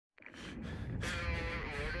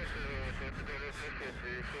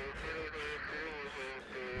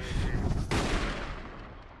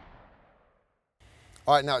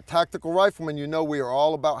All right, now at Tactical Rifleman, you know we are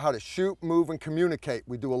all about how to shoot, move, and communicate.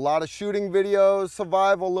 We do a lot of shooting videos,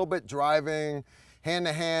 survival, a little bit driving,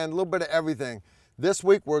 hand-to-hand, a little bit of everything. This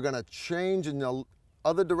week, we're gonna change in the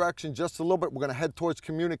other direction just a little bit. We're gonna head towards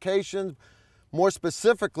communications. More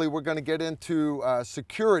specifically, we're gonna get into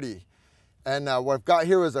security. And what I've got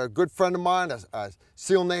here is a good friend of mine, a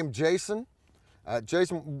SEAL named Jason.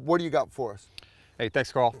 Jason, what do you got for us? Hey,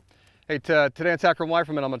 thanks, Carl. Hey, today on Tactical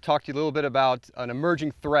Rifleman, I'm going to talk to you a little bit about an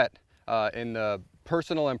emerging threat in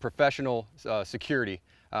personal and professional security,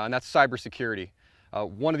 and that's cybersecurity.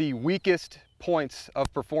 One of the weakest points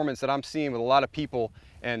of performance that I'm seeing with a lot of people,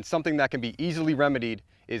 and something that can be easily remedied,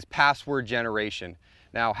 is password generation.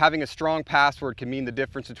 Now, having a strong password can mean the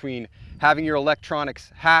difference between having your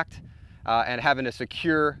electronics hacked and having a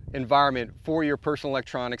secure environment for your personal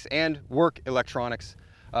electronics and work electronics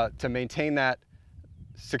to maintain that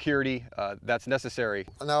security that's necessary.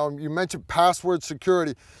 Now, you mentioned password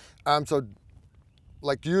security. So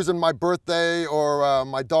like using my birthday or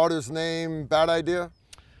my daughter's name, bad idea?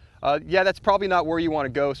 Yeah, that's probably not where you want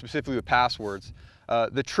to go specifically with passwords.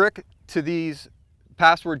 The trick to these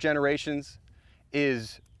password generations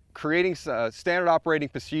is creating a standard operating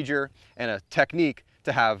procedure and a technique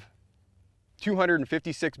to have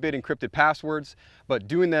 256-bit encrypted passwords, but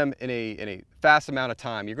doing them in a fast amount of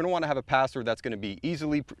time. You're going to want to have a password that's going to be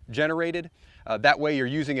easily generated. That way you're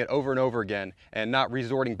using it over and over again and not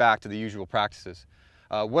resorting back to the usual practices.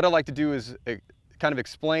 What I like to do is kind of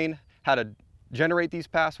explain how to generate these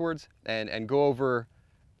passwords and go over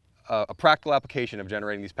a practical application of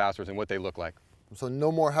generating these passwords and what they look like. So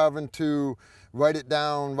no more having to write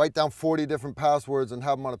down 40 different passwords and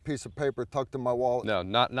have them on a piece of paper tucked in my wallet? No,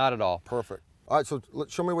 not at all. Perfect. All right, so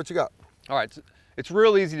show me what you got. All right, it's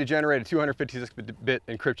real easy to generate a 256-bit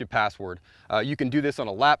encrypted password. You can do this on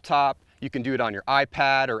a laptop, you can do it on your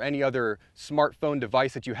iPad or any other smartphone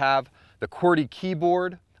device that you have. The QWERTY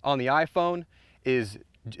keyboard on the iPhone it's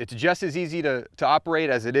just as easy to operate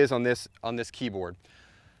as it is on this keyboard.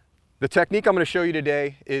 The technique I'm going to show you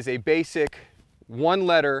today is a basic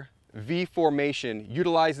one-letter V formation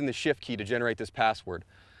utilizing the shift key to generate this password.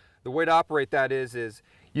 The way to operate that is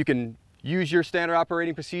you can use your standard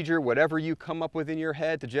operating procedure, whatever you come up with in your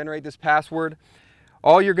head to generate this password.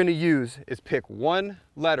 All you're going to use is pick one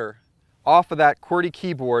letter off of that QWERTY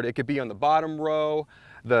keyboard. It could be on the bottom row,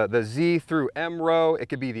 the Z through M row, it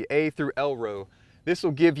could be the A through L row. This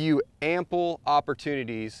will give you ample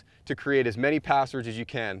opportunities to create as many passwords as you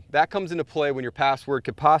can. That comes into play when your password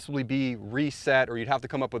could possibly be reset, or you'd have to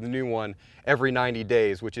come up with a new one every 90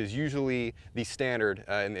 days, which is usually the standard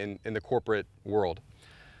in the corporate world.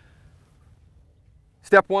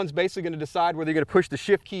 Step one is basically going to decide whether you're going to push the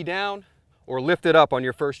shift key down or lift it up on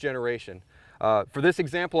your first generation. For this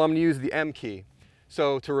example, I'm going to use the M key.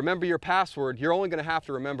 So to remember your password, you're only going to have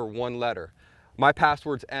to remember one letter. My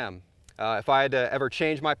password's M. If I had to ever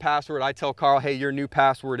change my password, I tell Carl, hey, your new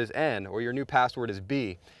password is N or your new password is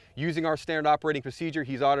B. Using our standard operating procedure,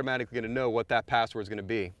 he's automatically going to know what that password is going to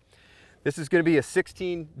be. This is going to be a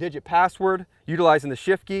 16-digit password utilizing the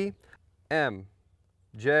shift key. M,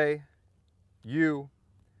 J, U,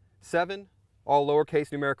 7, all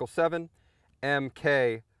lowercase numerical 7, M,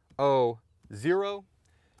 K, O, 0.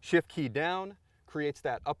 Shift key down creates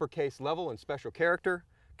that uppercase level and special character.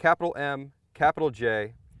 Capital M, capital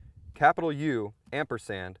J, capital U,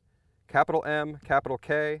 ampersand, capital M, capital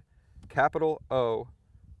K, capital O,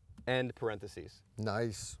 end parentheses.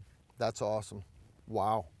 Nice. That's awesome.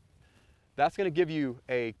 Wow. That's going to give you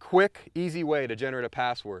a quick, easy way to generate a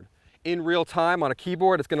password. In real time on a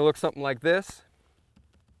keyboard, it's going to look something like this.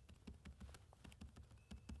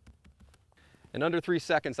 In under 3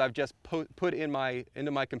 seconds, I've just put into my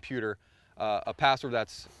computer a password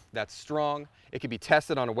that's strong. It can be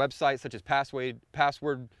tested on a website such as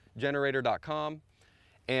passwordgenerator.com,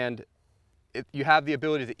 and you have the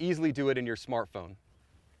ability to easily do it in your smartphone.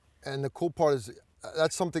 And the cool part is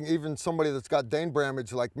that's something even somebody that's got brain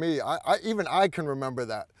damage like me, even I can remember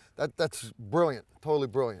that. That's brilliant, totally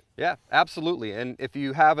brilliant. Yeah, absolutely. And if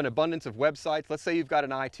you have an abundance of websites, let's say you've got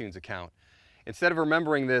an iTunes account. Instead of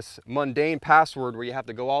remembering this mundane password where you have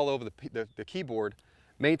to go all over the keyboard,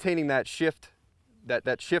 maintaining that shift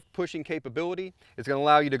pushing capability is going to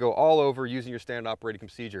allow you to go all over using your standard operating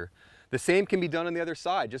procedure. The same can be done on the other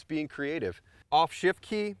side, just being creative. Off shift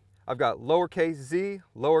key, I've got lowercase z,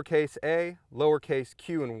 lowercase a, lowercase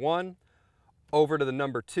q and 1, over to the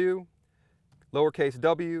number 2, lowercase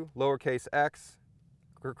w, lowercase x,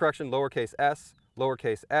 correction, lowercase s,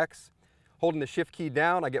 lowercase x. Holding the shift key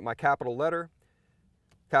down, I get my capital letter.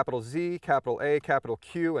 capital Z, capital A, capital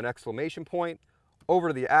Q, and exclamation point, over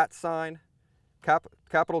to the @ sign,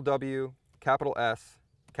 capital W, capital S,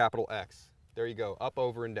 capital X. There you go, up,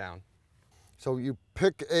 over, and down. So you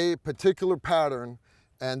pick a particular pattern,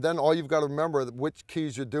 and then all you've got to remember which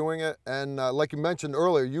keys you're doing it. And like you mentioned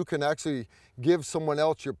earlier, you can actually give someone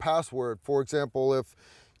else your password. For example, if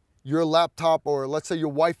your laptop, or let's say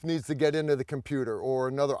your wife needs to get into the computer, or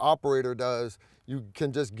another operator does, you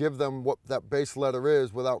can just give them what that base letter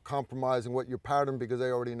is without compromising what your pattern, because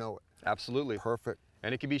they already know it. Absolutely. Perfect.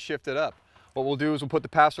 And it can be shifted up. What we'll do is we'll put the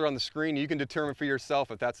password on the screen. You can determine for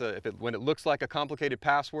yourself if when it looks like a complicated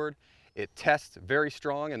password, it tests very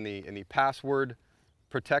strong in the password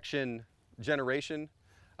protection generation.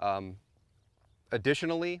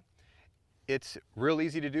 Additionally, it's real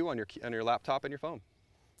easy to do on your laptop and your phone.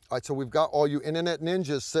 All right, so we've got all you internet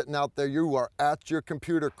ninjas sitting out there. You are at your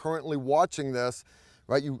computer currently watching this,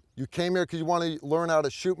 right? You came here because you want to learn how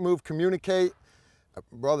to shoot, move, communicate.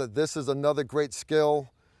 Brother, this is another great skill.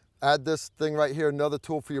 Add this thing right here, another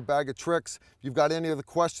tool for your bag of tricks. If you've got any other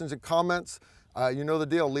questions and comments, you know the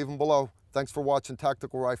deal, leave them below. Thanks for watching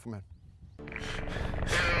Tactical Rifleman.